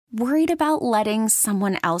Worried about letting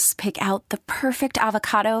someone else pick out the perfect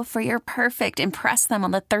avocado for your perfect impress them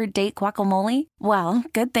on the third date guacamole? Well,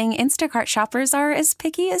 good thing Instacart shoppers are as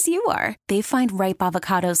picky as you are. They find ripe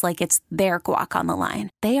avocados like it's their guac on the line.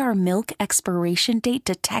 They are milk expiration date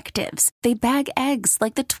detectives. They bag eggs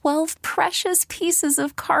like the 12 precious pieces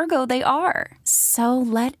of cargo they are. So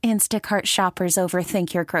let Instacart shoppers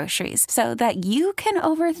overthink your groceries so that you can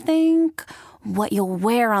overthink what you'll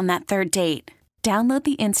wear on that third date. Download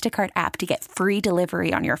the Instacart app to get free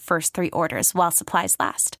delivery on your first 3 orders while supplies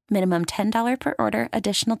last. Minimum $10 per order.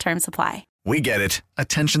 Additional terms apply. We get it.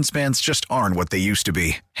 Attention spans just aren't what they used to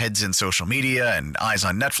be. Heads in social media and eyes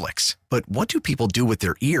on Netflix. But what do people do with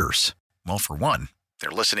their ears? Well, for one, they're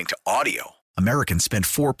listening to audio. Americans spend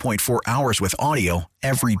 4.4 hours with audio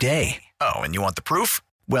every day. Oh, and you want the proof?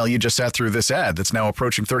 Well, you just sat through this ad that's now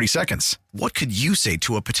approaching 30 seconds. What could you say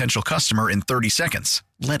to a potential customer in 30 seconds?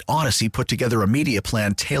 Let Odyssey put together a media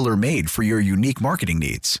plan tailor-made for your unique marketing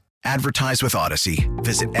needs. Advertise with Odyssey.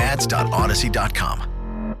 Visit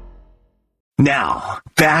ads.odyssey.com. Now,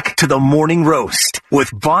 back to the morning roast with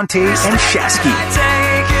Bonta and Shasky.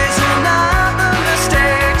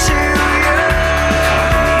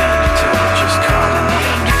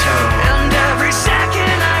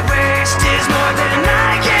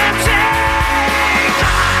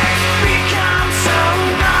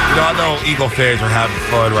 I know Eagle fans are having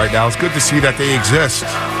fun right now. It's good to see that they exist.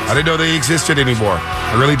 I didn't know they existed anymore.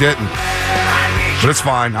 I really didn't. But it's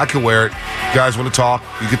fine. I can wear it. You guys want to talk?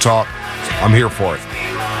 You can talk. I'm here for it.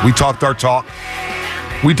 We talked our talk.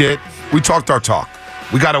 We did. We talked our talk.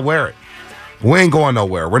 We got to wear it. We ain't going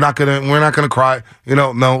nowhere. We're not gonna cry.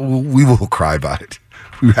 No, we will cry about it.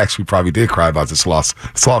 We actually probably did cry about this loss.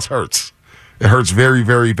 This loss hurts. It hurts very,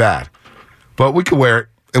 very bad. But we can wear it,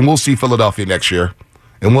 and we'll see Philadelphia next year.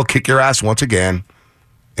 And we'll kick your ass once again,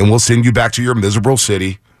 and we'll send you back to your miserable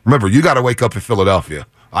city. Remember, you got to wake up in Philadelphia.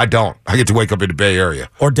 I don't. I get to wake up in the Bay Area.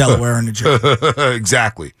 Or Delaware or New Jersey.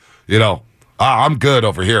 Exactly. I'm good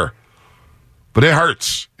over here. But it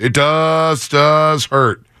hurts. It does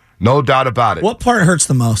hurt. No doubt about it. What part hurts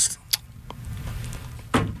the most?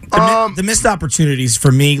 The missed opportunities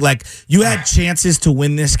for me. Like, you had chances to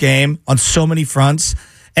win this game on so many fronts.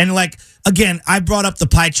 And, again, I brought up the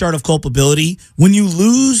pie chart of culpability. When you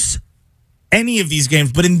lose any of these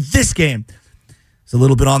games, but in this game, there's a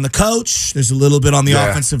little bit on the coach. There's a little bit on the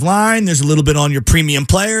offensive line. There's a little bit on your premium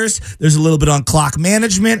players. There's a little bit on clock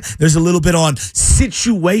management. There's a little bit on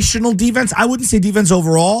situational defense. I wouldn't say defense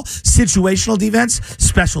overall. Situational defense,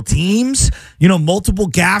 special teams, multiple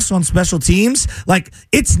gaffes on special teams.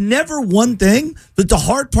 It's never one thing. But the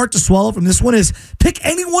hard part to swallow from this one is pick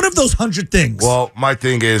any one of those 100 things. Well, my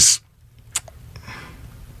thing is,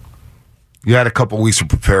 you had a couple weeks to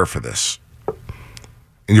prepare for this.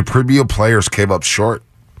 And your premium players came up short.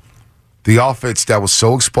 The offense that was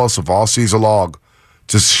so explosive all season long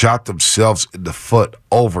just shot themselves in the foot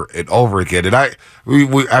over and over again. And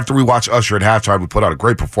after we watched Usher at halftime, we put out a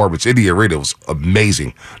great performance in the arena. It was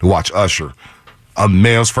amazing to watch Usher.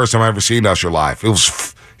 Man, it was the first time I ever seen Usher live. It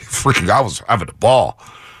was freaking, I was having a ball.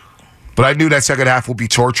 But I knew that second half would be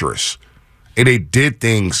torturous. And they did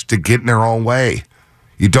things to get in their own way.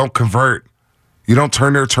 You don't convert. You don't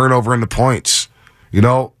turn their turnover into points. You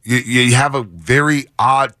have a very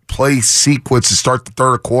odd play sequence to start the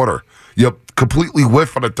third quarter. You completely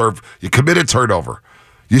whiff on the third. You committed turnover.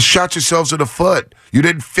 You shot yourselves in the foot. You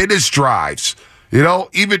didn't finish drives.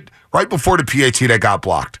 Even right before the PAT that got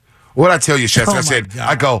blocked. What did I tell you, Chef? I said,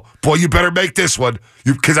 I go, boy, you better make this one.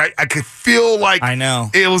 Because I could feel like I know.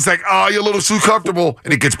 It was like, oh, you're a little too comfortable,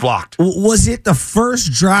 and it gets blocked. Was it the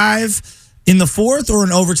first drive in the fourth or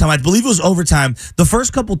in overtime? I believe it was overtime. The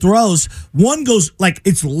first couple throws, one goes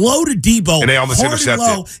it's low to Debo. And they almost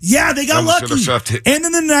intercepted. Yeah, they got lucky. And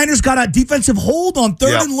then the Niners got a defensive hold on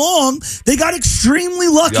third and long. They got extremely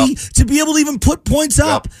lucky to be able to even put points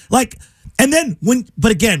up. And then when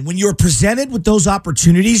you're presented with those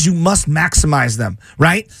opportunities, you must maximize them,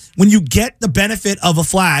 right? When you get the benefit of a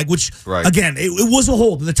flag, which again, it was a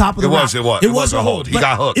hold at the top of the route. It was a hold. He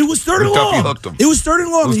got hooked. It was third and long. It was third and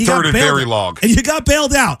long. It was third and very long. And you got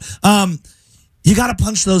bailed out. You got to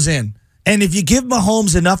punch those in. And if you give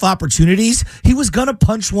Mahomes enough opportunities, he was going to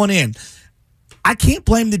punch one in. I can't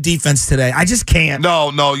blame the defense today. I just can't. No.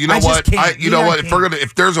 You know what?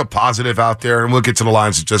 If there's a positive out there, and we'll get to the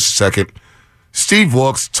lines in just a second. Steve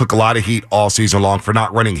Wilks took a lot of heat all season long for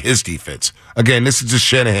not running his defense. Again, this is the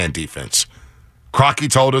Shanahan defense. Crocky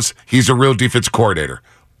told us he's a real defense coordinator.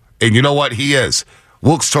 And you know what? He is.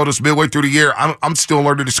 Wilks told us midway through the year, I'm still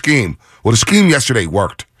learning the scheme. Well, the scheme yesterday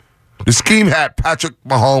worked. The scheme had Patrick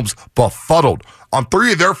Mahomes befuddled. On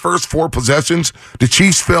 3 of their first 4 possessions, the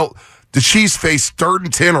Chiefs faced 3rd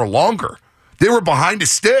and 10 or longer. They were behind the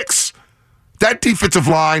sticks. That defensive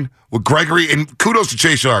line with Gregory, and kudos to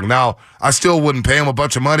Chase Young. Now, I still wouldn't pay him a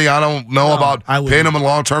bunch of money. I don't know about paying him a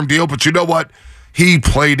long-term deal, but you know what? He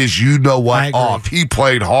played his off. He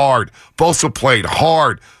played hard. Bosa played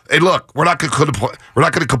hard. Hey, look, we're not going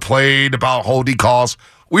to complain about holding calls.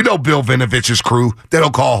 We know Bill Vinovich's crew. They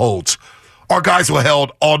don't call holds. Our guys were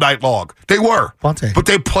held all night long. They were. Bonta. But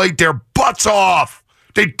they played their butts off.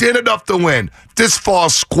 They did enough to win. This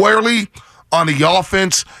falls squarely on the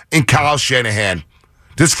offense and Kyle Shanahan.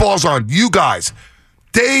 This falls on you guys.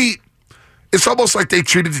 It's almost like they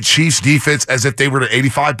treated the Chiefs defense as if they were the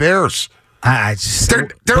 85 Bears.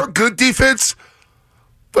 They're a good defense,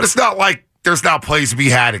 but it's not like there's not plays to be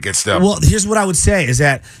had against them. Well, here's what I would say is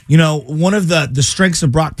that, one of the strengths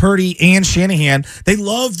of Brock Purdy and Shanahan, they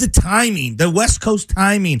love the timing, the West Coast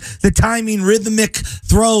timing, rhythmic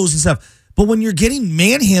throws and stuff. But when you're getting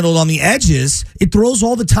manhandled on the edges, it throws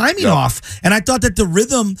all the timing off. And I thought that the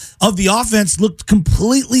rhythm of the offense looked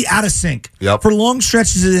completely out of sync for long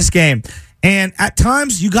stretches of this game. And at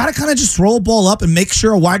times, you got to kind of just throw a ball up and make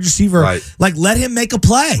sure a wide receiver, let him make a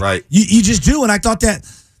play. Right. You just do. And I thought that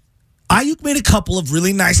Ayuk made a couple of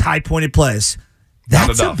really nice high-pointed plays.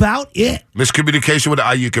 That's about it. Miscommunication with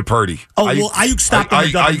Ayuk and Purdy. Ayuk stopped on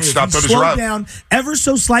the double move. Stopped on his slowed route. Down ever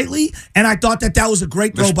so slightly, and I thought that was a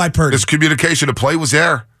great throw by Purdy. Miscommunication. The play was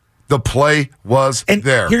there.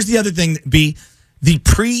 There. Here's the other thing, B. The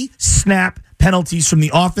pre-snap penalties from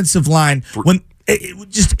the offensive line, it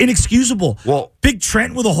just inexcusable. Well, Big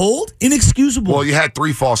Trent with a hold? Inexcusable. Well, you had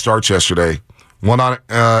 3 false starts yesterday. One on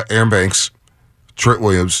Aaron Banks, Trent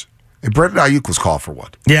Williams, and Brandon Ayuk was called for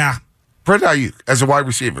one. Yeah. Brandon Ayuk as a wide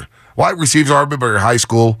receiver. Wide receivers, I remember in high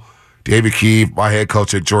school, David Keefe, my head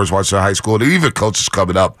coach at George Washington High School, and even coaches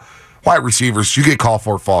coming up, wide receivers, you get called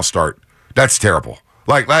for a false start. That's terrible.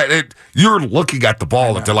 You're looking at the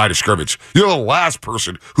ball at the line of scrimmage. You're the last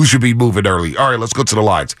person who should be moving early. All right, let's go to the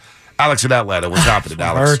lines. Alex in Atlanta, what's happening,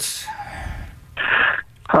 Alex?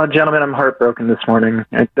 Gentlemen, I'm heartbroken this morning.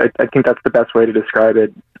 I think that's the best way to describe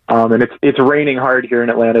it. And it's raining hard here in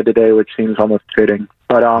Atlanta today, which seems almost fitting.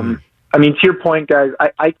 But to your point, guys,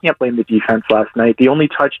 I can't blame the defense last night. The only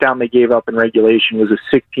touchdown they gave up in regulation was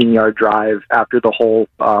a 16-yard drive after the whole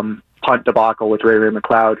punt debacle with Ray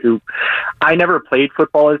McLeod, who I never played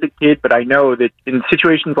football as a kid, but I know that in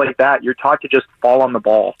situations like that, you're taught to just fall on the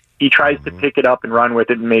ball. He tries to pick it up and run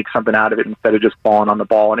with it and make something out of it instead of just falling on the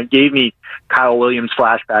ball. And it gave me Kyle Williams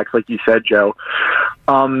flashbacks, like you said, Joe.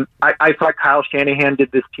 I thought Kyle Shanahan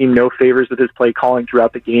did this team no favors with his play calling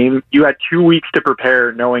throughout the game. You had 2 weeks to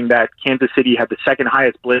prepare, knowing that Kansas City had the second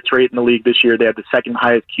highest blitz rate in the league this year. They had the second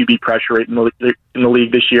highest QB pressure rate in the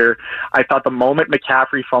league this year. I thought the moment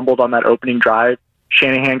McCaffrey fumbled on that opening drive,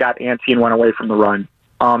 Shanahan got antsy and went away from the run.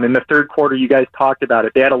 In the third quarter, you guys talked about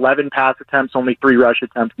it. They had 11 pass attempts, only 3 rush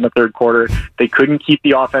attempts in the third quarter. They couldn't keep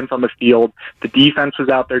the offense on the field. The defense was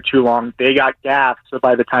out there too long. They got gassed, so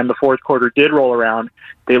by the time the fourth quarter did roll around,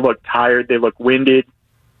 they looked tired. They looked winded.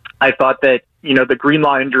 I thought that, the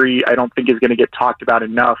Greenlaw injury, I don't think is going to get talked about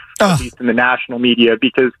enough, at least in the national media,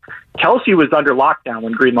 because Kelsey was under lockdown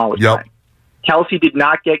when Greenlaw was playing. Kelsey did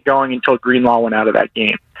not get going until Greenlaw went out of that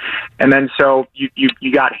game. And then so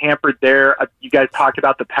you got hampered there. You guys talked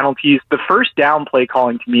about the penalties. The first down play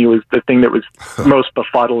calling to me was the thing that was most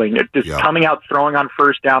befuddling. It just coming out throwing on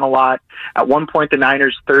first down a lot. At one point, the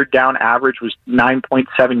Niners' third down average was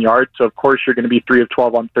 9.7 yards. So, of course, you're going to be 3 of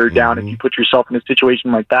 12 on third down if you put yourself in a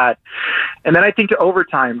situation like that. And then I think to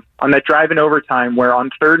overtime, on that drive in overtime, where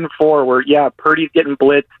on 3rd and 4, where, Purdy's getting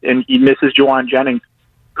blitzed and he misses Juwan Jennings,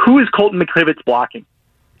 who is Colton McKivitz blocking?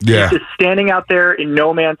 Yeah. He's just standing out there in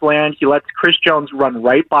no man's land. He lets Chris Jones run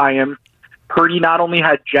right by him. Purdy not only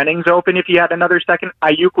had Jennings open if he had another second,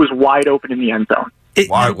 Ayuk was wide open in the end zone. You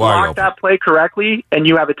block that play correctly, and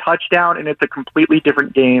you have a touchdown, and it's a completely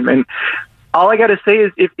different game. And all I got to say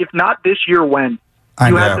is, if not this year, when?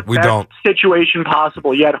 You had the best situation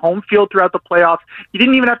possible. You had home field throughout the playoffs. You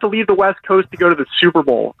didn't even have to leave the West Coast to go to the Super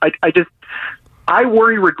Bowl. I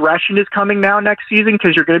worry regression is coming now next season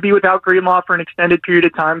because you're going to be without Greenlaw for an extended period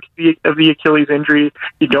of time of the Achilles injury.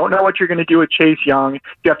 You don't know what you're going to do with Chase Young.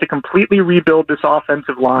 You have to completely rebuild this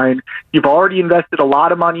offensive line. You've already invested a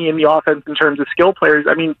lot of money in the offense in terms of skill players.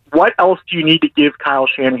 I mean, what else do you need to give Kyle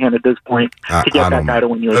Shanahan at this point to get that guy to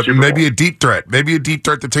win you a Super Bowl? Maybe a deep threat. Maybe a deep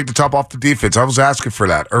threat to take the top off the defense. I was asking for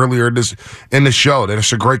that earlier in the show.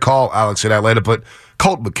 That's a great call, Alex, in Atlanta. But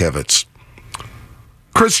Colt McKivitz.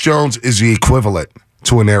 Chris Jones is the equivalent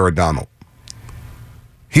to an Aaron Donald.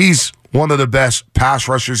 He's one of the best pass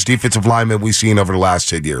rushers, defensive linemen we've seen over the last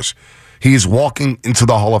 10 years. He is walking into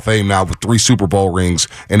the Hall of Fame now with 3 Super Bowl rings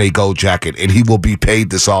and a gold jacket, and he will be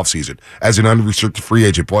paid this offseason as an unrestricted free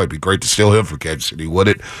agent. Boy, it'd be great to steal him for Kansas City, would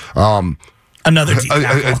it? Another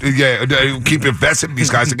deep keep investing in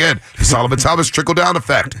these guys again. Solomon Thomas trickle-down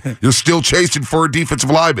effect. You're still chasing for a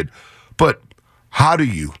defensive lineman. But how do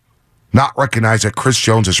you not recognize that Chris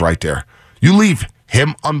Jones is right there? You leave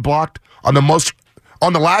him unblocked on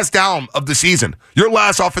the last down of the season, your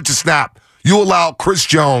last offensive snap. You allow Chris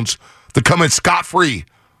Jones to come in scot-free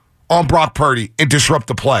on Brock Purdy and disrupt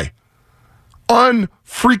the play.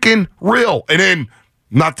 Unfreaking real. And then,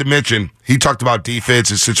 not to mention, he talked about defense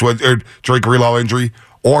and situation, Drake Greenlaw injury.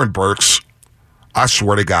 Oren Burks, I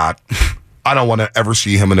swear to God, I don't want to ever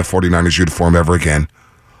see him in a 49ers uniform ever again.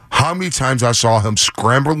 How many times I saw him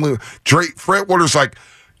scrambling. Fred Warner's like,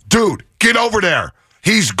 dude, get over there.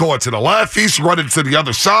 He's going to the left. He's running to the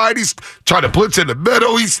other side. He's trying to blitz in the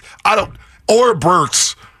middle. Oren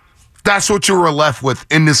Burks, that's what you were left with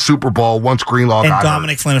in this Super Bowl once Greenlaw got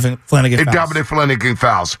Dominic hurt. Flanagan and Dominic Flanagan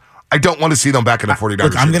fouls. I don't want to see them back in the 49ers.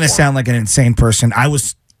 Look, I'm going to sound like an insane person. I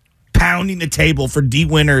was pounding the table for D.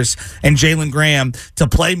 Winters and Jalen Graham to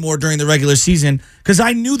play more during the regular season because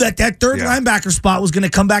I knew that third linebacker spot was going to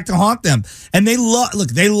come back to haunt them. And they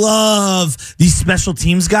love these special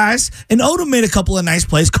teams guys. And Odom made a couple of nice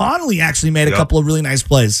plays. Connolly actually made a couple of really nice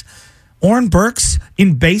plays. Oren Burks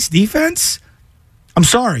in base defense, I'm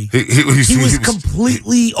sorry. He was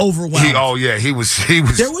completely overwhelmed. He was.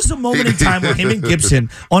 There was a moment in time where him and Gibson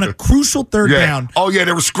on a crucial third down. Oh, yeah,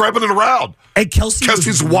 they were scrambling around. And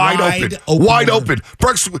Kelsey's wide open.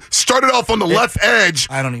 Burks started off on the left edge,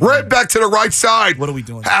 ran back to the right side. What are we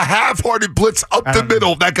doing? A half-hearted blitz up the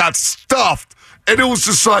middle that got stuffed. And it was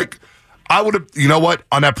just like, I would have, you know what?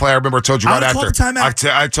 On that play, I remember I told you right after.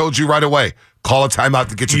 I told you right away. Call a timeout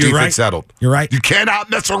to get your defense settled. You're right. You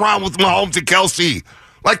cannot mess around with Mahomes and Kelsey.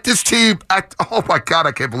 Like this team, oh my God,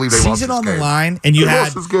 I can't believe they lost this season on game. the line, and you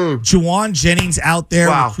had Juwan Jennings out there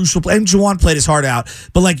with crucial play. And Juwan played his heart out.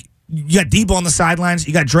 But like, you got Debo on the sidelines.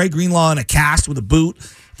 You got Dre Greenlaw in a cast with a boot.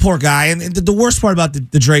 Poor guy. And the worst part about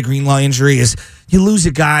the Dre Greenlaw injury is you lose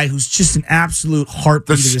a guy who's just an absolute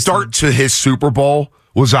heartbeat. The start to his Super Bowl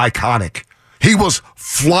was iconic. He was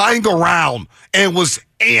flying around and was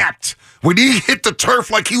amped. When he hit the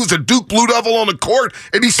turf like he was a Duke Blue Devil on the court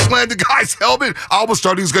and he slammed the guy's helmet, I almost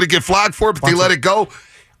thought he was going to get flagged for it, but they let it go.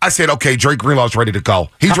 I said, okay, Drake Greenlaw's ready to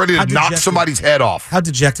go. He's ready to knock somebody's head off. How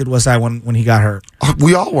dejected was I when he got hurt?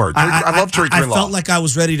 We all were. I love Drake Greenlaw. I felt like I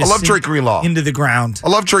was ready to sink Drake Greenlaw into the ground. I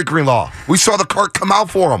love Drake Greenlaw. We saw the cart come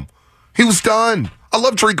out for him. He was done. I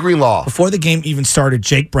love Drake Greenlaw. Before the game even started,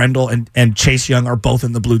 Jake Brendel and Chase Young are both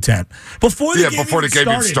in the blue tent. Before the game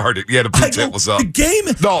even started. Yeah, the blue tent was up. The game.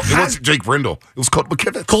 No, it wasn't Jake Brendel. It was Colton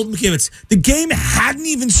McKivitz. The game hadn't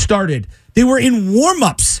even started. They were in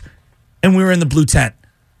warm-ups, and we were in the blue tent.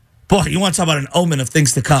 Boy, you want to talk about an omen of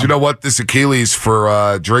things to come. Do you know what? This Achilles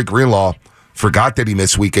for Drake Greenlaw forgot that he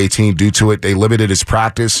missed Week 18 due to it. They limited his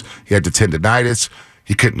practice. He had the tendonitis.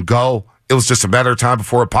 He couldn't go. It was just a matter of time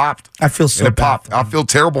before it popped. I feel so bad. Popped. I feel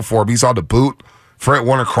terrible for him. He's on the boot. Fred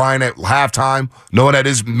Warner crying at halftime, knowing that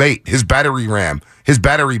his mate, his battery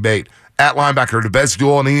mate, at linebacker, the best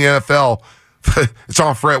duo in the NFL, it's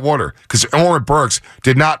on Fred Warner. Because Oren Burks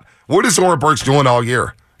did not. What is Oren Burks doing all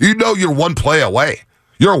year? You know you're one play away.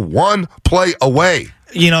 You're one play away.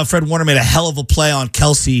 You know, Fred Warner made a hell of a play on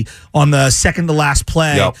Kelsey on the second-to-last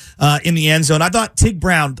play in the end zone. I thought Tig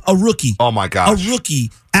Brown, a rookie. Oh, my gosh. A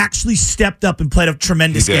rookie actually stepped up and played a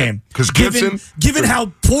tremendous game. Because Gibson... Given how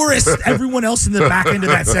porous everyone else in the back end of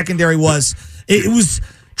that secondary was, it was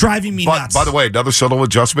driving me nuts. By the way, another subtle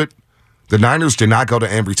adjustment. The Niners did not go to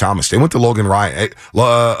Ambry Thomas. They went to Logan Ryan.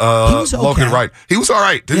 Logan Ryan. He was all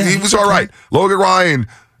right. He was all right. Logan Ryan...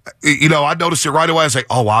 You know, I noticed it right away. I was like,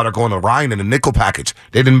 oh, wow, they're going to Ryan in a nickel package.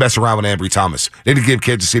 They didn't mess around with Ambry Thomas. They didn't give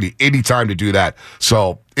Kansas City any time to do that.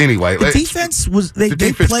 So, anyway. The defense was, they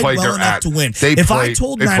played well enough to win. I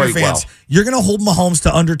told Niner fans, you're going to hold Mahomes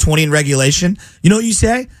to under 20 in regulation, you know what you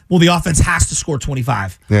say? Well, the offense has to score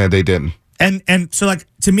 25. Yeah, they didn't. And so, like,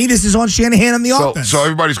 to me, this is on Shanahan and the offense. So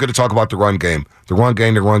everybody's going to talk about the run game. The run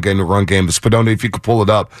game. The Spadoni, if you could pull it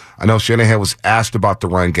up. I know Shanahan was asked about the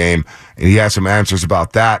run game, and he had some answers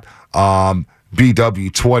about that.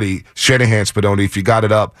 BW20, Shanahan, Spadoni, if you got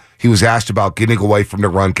it up, he was asked about getting away from the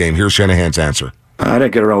run game. Here's Shanahan's answer. I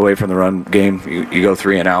didn't get away from the run game. You go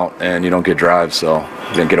 3 and out, and you don't get drives, so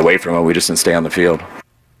we didn't get away from it. We just didn't stay on the field.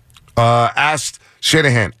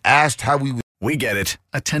 Shanahan asked how we... We get it.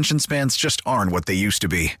 Attention spans just aren't what they used to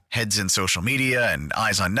be. Heads in social media and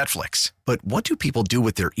eyes on Netflix. But what do people do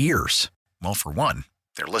with their ears? Well, for one,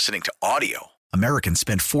 They're listening to audio. Americans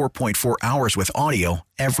spend 4.4 hours with audio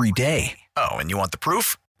every day. Oh, and you want the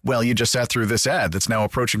proof? Well, you just sat through this ad that's now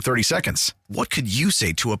approaching 30 seconds. What could you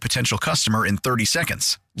say to a potential customer in 30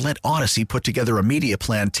 seconds? Let Odyssey put together a media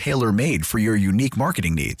plan tailor-made for your unique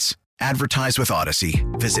marketing needs. Advertise with Odyssey.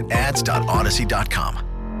 Visit ads.odyssey.com.